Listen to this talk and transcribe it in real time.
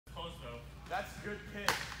That's a good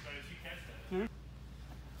pitch. But if you catch that.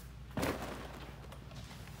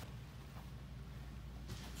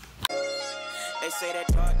 They say that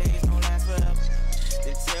dark days don't last forever.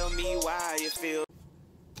 Then tell me why you feel.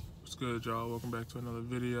 What's good, y'all? Welcome back to another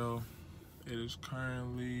video. It is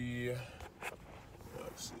currently,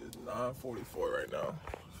 let's see, it's 9:44 right now.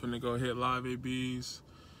 Finna go hit live ABs.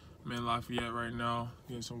 I'm in Lafayette right now,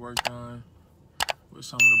 getting some work done with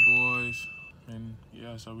some of the boys. And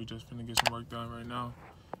yeah, so we just finna get some work done right now.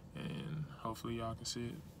 And hopefully y'all can see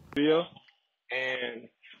it. Video, and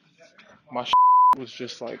my was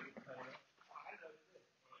just like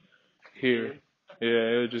here. Yeah,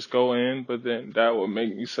 it would just go in, but then that would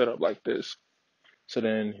make me set up like this. So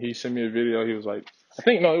then he sent me a video. He was like, I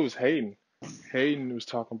think, no, it was Hayden. Hayden was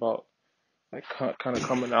talking about like kind of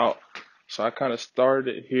coming out. So I kind of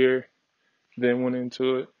started it here, then went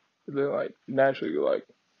into it, then like naturally like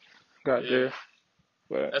got there.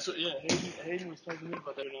 But that's what, yeah, Hayden was talking to me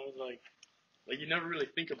about that, and I was like you never really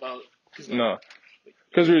think about. No,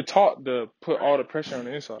 because we were taught to put all the pressure on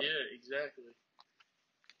the inside. Yeah, exactly.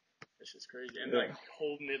 That's just crazy. And yeah. like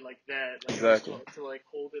holding it like that. Like, exactly. To like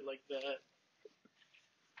hold it like that.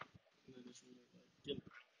 And then just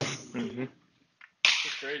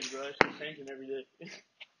It's crazy, bro. It's just changing every day.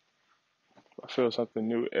 I feel something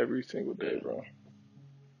new every single day, bro.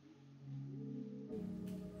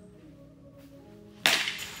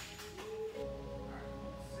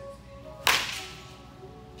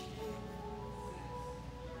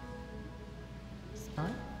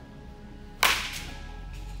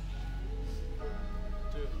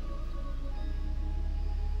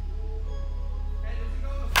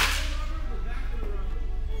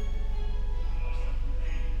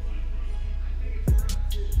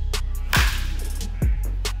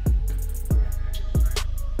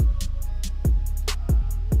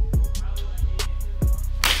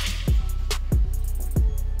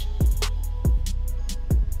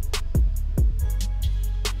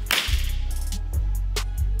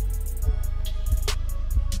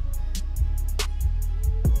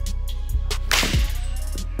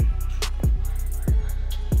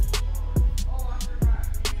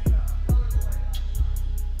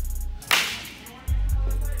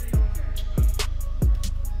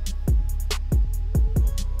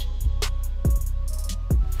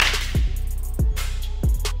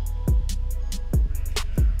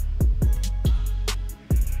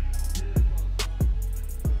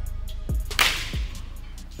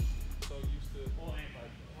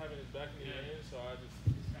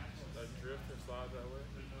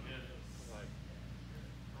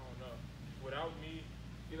 Without me,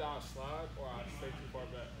 either I'll slide or I'll stay too far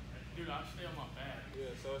back. Dude, I'll stay on my back.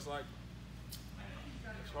 Yeah, so it's like,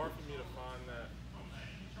 it's hard for me to find that,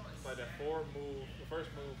 like that forward move, the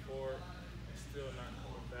first move forward, and still not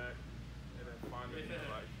coming back, and then finding it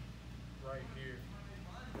like right here.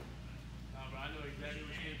 Nah, but I know exactly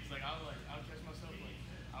what you mean. Cause like I'll catch myself like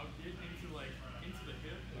I'll get into the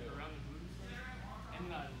hip, like around the booty,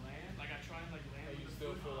 and then I land. Like I try and like land. And you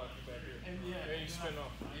still feel like you're back here. And yeah, and you spin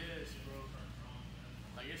off. Yes, bro.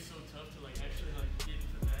 Like it's so tough to like actually like get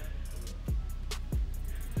into that.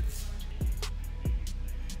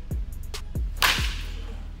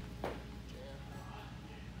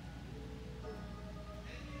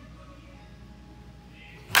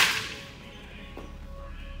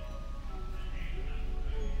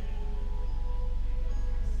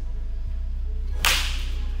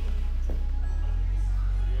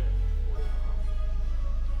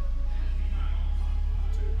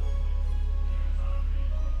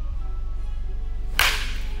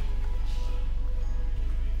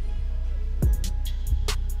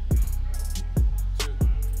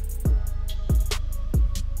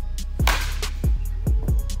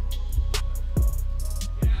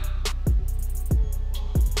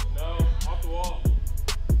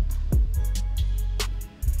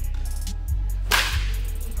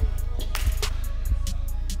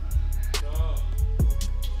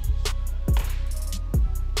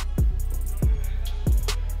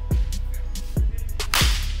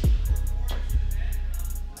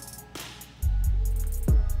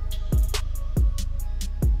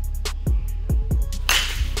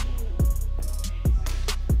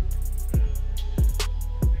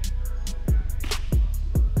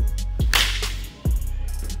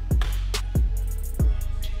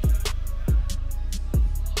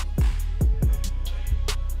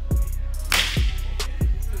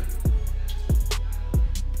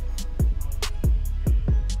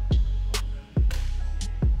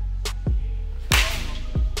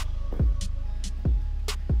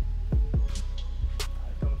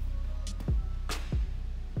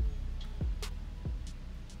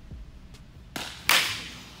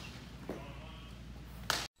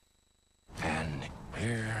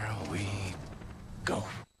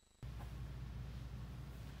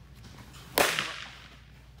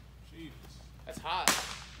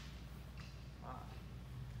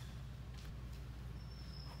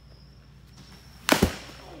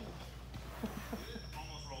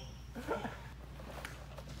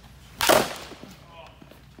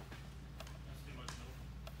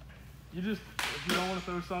 You just, if you don't want to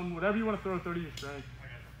throw something, whatever you want to throw to your strength.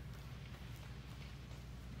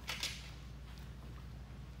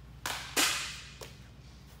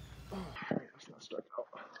 That's not stuck out.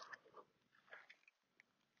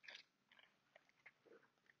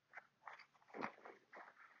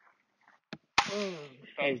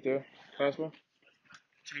 Thanks, dude. Fastball?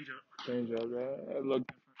 Change up. Change up, man. That looked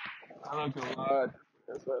different. I looked a lot different.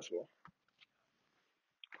 That's fastball.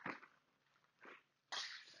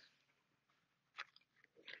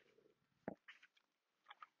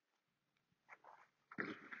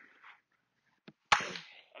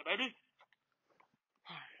 Baby.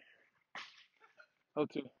 Oh,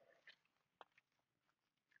 two.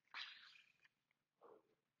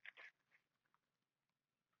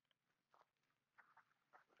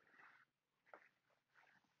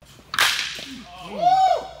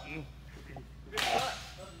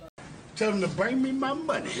 Tell them to bring me my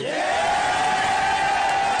money.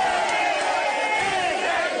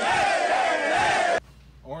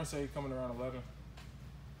 Orange said he's coming around 11.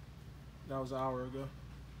 That was an hour ago.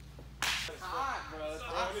 It's hot, bro. It's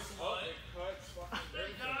hot.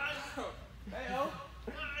 Hey, yo.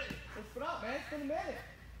 What's up, man? It's been a minute.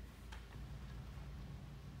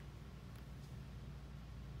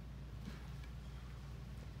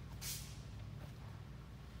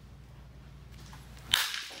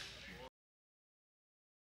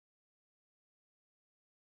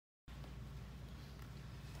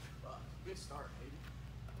 Good start, baby.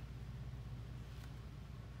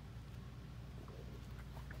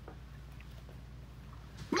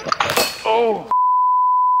 Oh!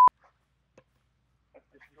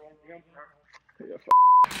 Yeah,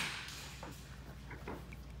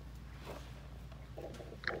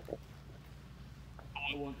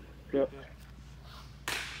 yep.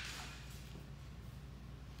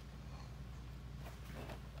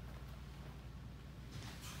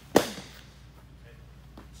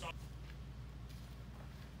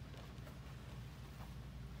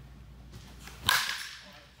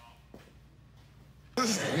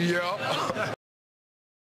 Yeah.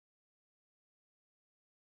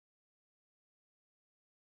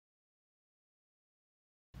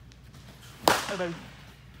 Hey, baby.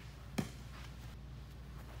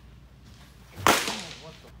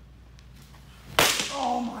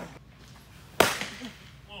 Oh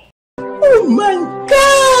my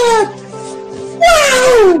God! Wow!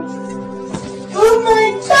 Oh my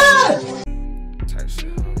God!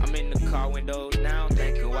 I'm in the car windows now,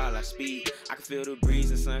 thinking while I speak. I can feel the breeze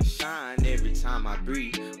and sunshine every time I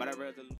breathe, but I rather